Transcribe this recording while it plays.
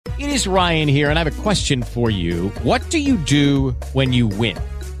It is Ryan here, and I have a question for you. What do you do when you win?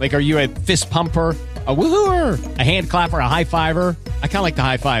 Like, are you a fist pumper, a woohooer, a hand clapper, a high fiver? I kind of like the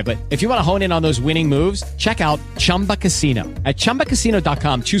high five, but if you want to hone in on those winning moves, check out Chumba Casino. At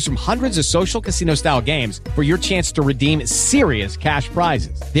ChumbaCasino.com, choose from hundreds of social casino-style games for your chance to redeem serious cash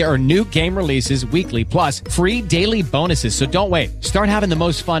prizes. There are new game releases weekly, plus free daily bonuses. So don't wait. Start having the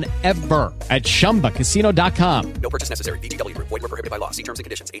most fun ever at ChumbaCasino.com. No purchase necessary. VGW. Void where prohibited by law. See terms and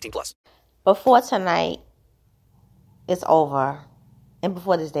conditions. 18+. Before tonight is over, and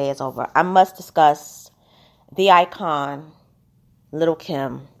before this day is over, I must discuss the icon, Lil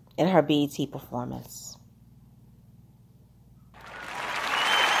Kim, and her BET performance.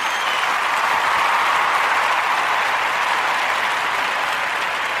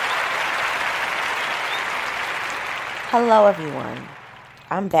 Hello, everyone.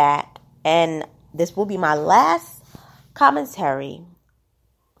 I'm back, and this will be my last commentary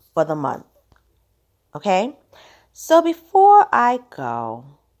for the month. Okay? So before I go,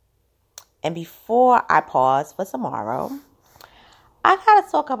 and before I pause for tomorrow, I gotta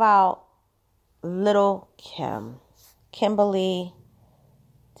talk about Lil Kim, Kimberly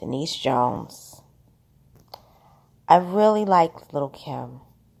Denise Jones. I really like Lil Kim.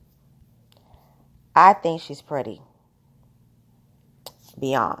 I think she's pretty.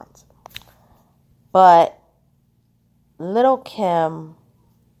 Beyond. But Lil Kim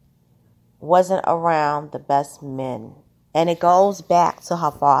wasn't around the best men. And it goes back to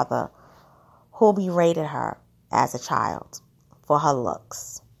her father, who berated her as a child for her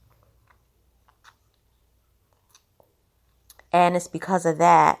looks. And it's because of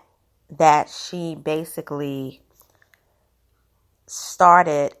that she basically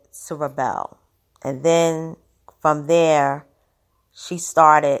started to rebel. And then from there, she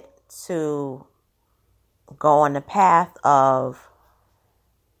started to go on the path of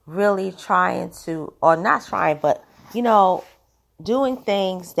really trying to, or not trying, but, doing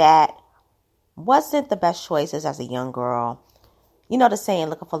things that wasn't the best choices as a young girl. You know the saying,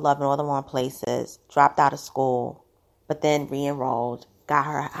 looking for love in all the wrong places, dropped out of school, but then re-enrolled, got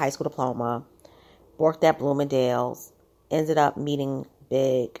her high school diploma, worked at Bloomingdale's, ended up meeting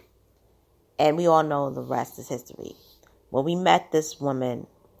Big, and we all know the rest is history. When we met this woman,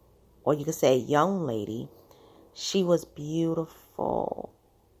 or you could say young lady, she was beautiful.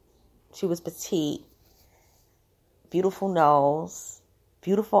 She was petite, beautiful nose,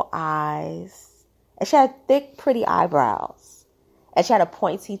 beautiful eyes, and she had thick, pretty eyebrows. And she had a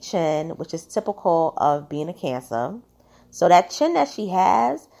pointy chin, which is typical of being a Cancer. So that chin that she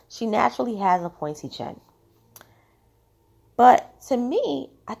has, she naturally has a pointy chin. But to me,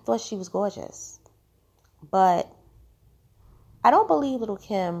 I thought she was gorgeous. But I don't believe Lil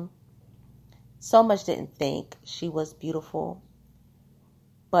Kim so much didn't think she was beautiful,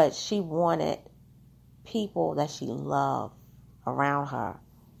 but she wanted people that she loved around her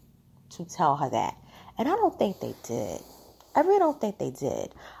to tell her that. And I don't think they did. I really don't think they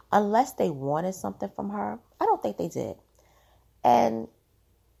did. Unless they wanted something from her, I don't think they did. And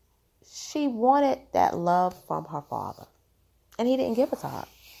she wanted that love from her father, and he didn't give it to her.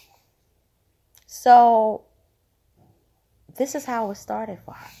 So this is how it started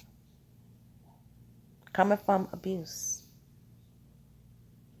for her. Coming from abuse.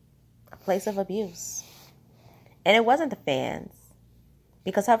 A place of abuse. And it wasn't the fans,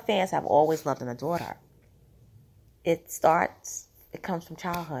 because her fans have always loved and adored her. It comes from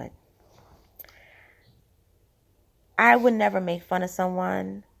childhood. I would never make fun of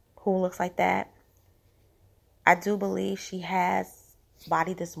someone who looks like that. I do believe she has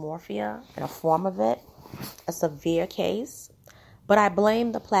body dysmorphia and a form of it, a severe case. But I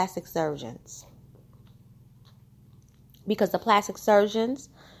blame the plastic surgeons. Because the plastic surgeons,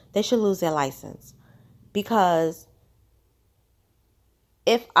 they should lose their license. Because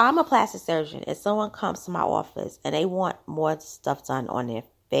if I'm a plastic surgeon and someone comes to my office and they want more stuff done on their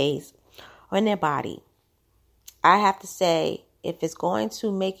face or in their body, I have to say, if it's going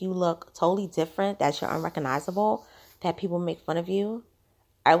to make you look totally different, that you're unrecognizable, that people make fun of you,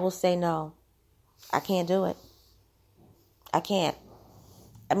 I will say no. I can't do it. I can't.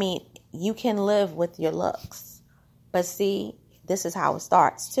 I mean, you can live with your looks. But see, this is how it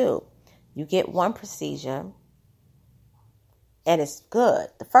starts too. You get one procedure and it's good.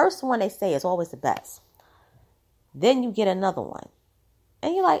 The first one they say is always the best. Then you get another one.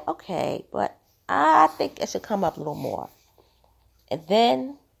 And you're like, okay, but I think it should come up a little more. And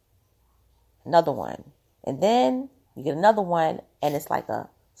then another one. And then you get another one and it's like a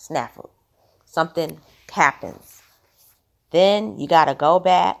snafu. Something happens. Then you got to go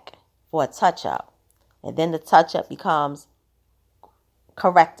back for a touch-up. And then the touch-up becomes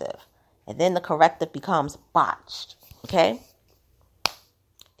corrective. And then the corrective becomes botched. Okay?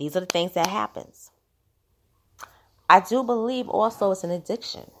 These are the things that happens. I do believe also it's an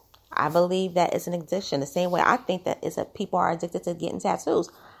addiction. I believe that it's an addiction. The same way I think that people are addicted to getting tattoos.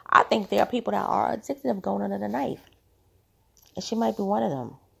 I think there are people that are addicted to going under the knife. And she might be one of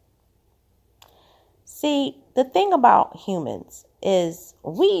them. See, the thing about humans is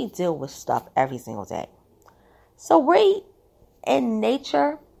we deal with stuff every single day. So we, in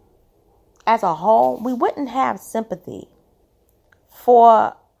nature, as a whole, we wouldn't have sympathy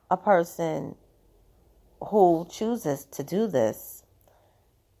for a person who chooses to do this.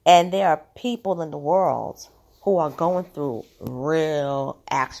 And there are people in the world who are going through real,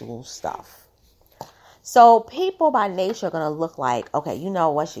 actual stuff. So people by nature are going to look like, okay, you know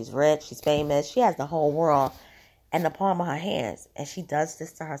what? She's rich. She's famous. She has the whole world in the palm of her hands. And she does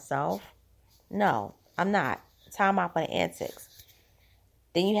this to herself? No, I'm not. Time out for the antics.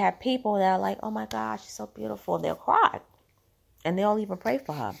 Then you have people that are like, oh my gosh, she's so beautiful. They'll cry. And they'll even pray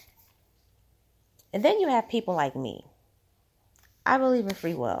for her. And then you have people like me. I believe in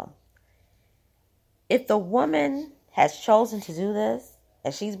free will. If the woman has chosen to do this,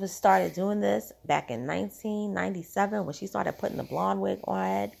 and she's been started doing this back in 1997 when she started putting the blonde wig on her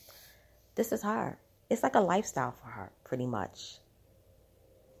head, this is her. It's like a lifestyle for her, pretty much.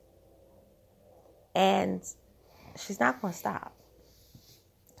 And she's not going to stop.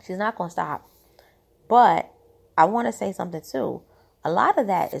 She's not going to stop. But I want to say something too. A lot of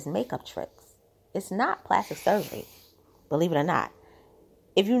that is makeup tricks. It's not plastic surgery, believe it or not.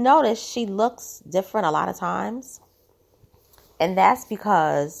 If you notice, she looks different a lot of times. And that's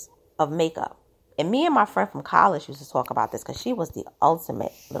because of makeup. And me and my friend from college used to talk about this because she was the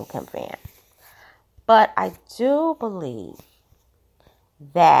ultimate Lil Kim fan. But I do believe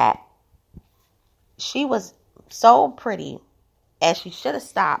that she was so pretty and she should have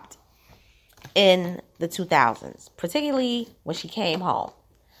stopped in the 2000s, particularly when she came home.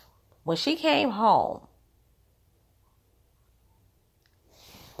 When she came home,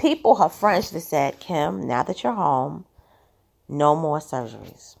 people, her friends should have said, Kim, now that you're home, no more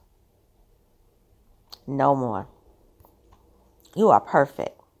surgeries. No more. You are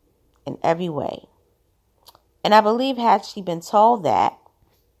perfect in every way. And I believe had she been told that,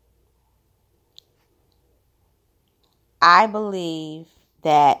 I believe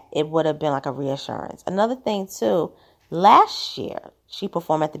that it would have been like a reassurance. Another thing too, last year she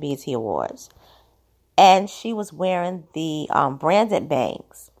performed at the BET Awards and she was wearing the branded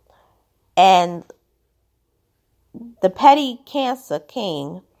bangs. And the petty cancer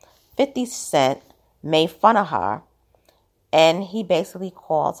king, 50 Cent, made fun of her. And he basically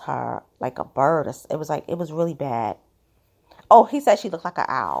called her like a bird. It was really bad. Oh, he said she looked like an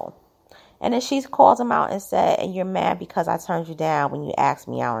owl. And then she called him out and said, and you're mad because I turned you down when you asked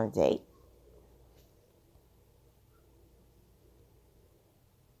me out on a date.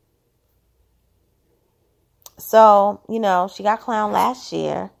 So, she got clowned last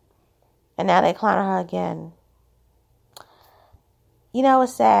year. And now they clowning her again.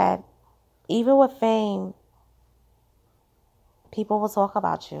 It's sad. Even with fame, people will talk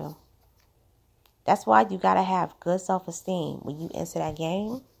about you. That's why you got to have good self-esteem when you enter that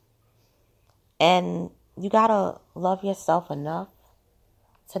game. And you got to love yourself enough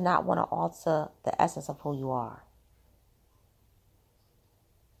to not want to alter the essence of who you are.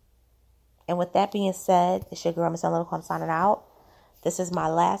 And with that being said, it's your girl, Miss Lil Kim, signing out. This is my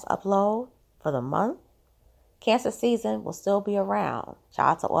last upload for the month. Cancer season will still be around. Shout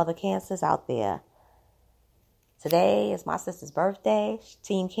out to all the cancers out there. Today is my sister's birthday. She's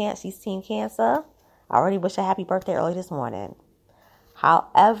Team Cancer. I already wish her happy birthday early this morning.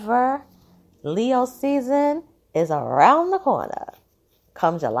 However, Leo season is around the corner.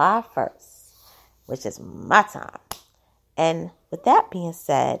 Come July 1st, which is my time. And with that being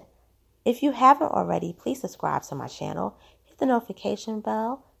said, if you haven't already, please subscribe to my channel. Hit the notification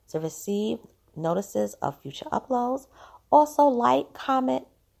bell to receive notices of future uploads. Also like, comment,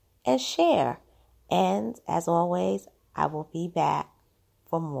 and share. And as always, I will be back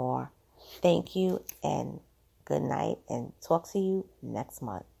for more. Thank you and good night, and talk to you next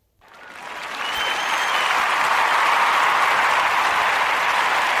month.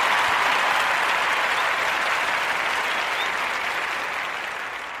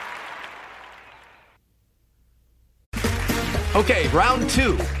 Okay, round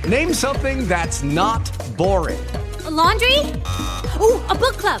two. Name something that's not boring. A laundry? Ooh, a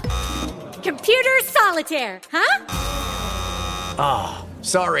book club. Computer solitaire, huh? Ah,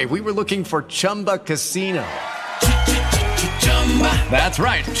 sorry, we were looking for Chumba Casino. That's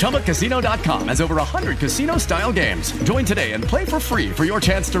right. ChumbaCasino.com has over 100 casino-style games. Join today and play for free for your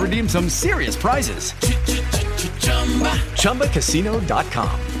chance to redeem some serious prizes.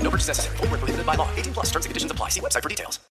 ChumbaCasino.com. No purchase necessary. Void where prohibited by law. 18 plus terms and conditions apply. See website for details.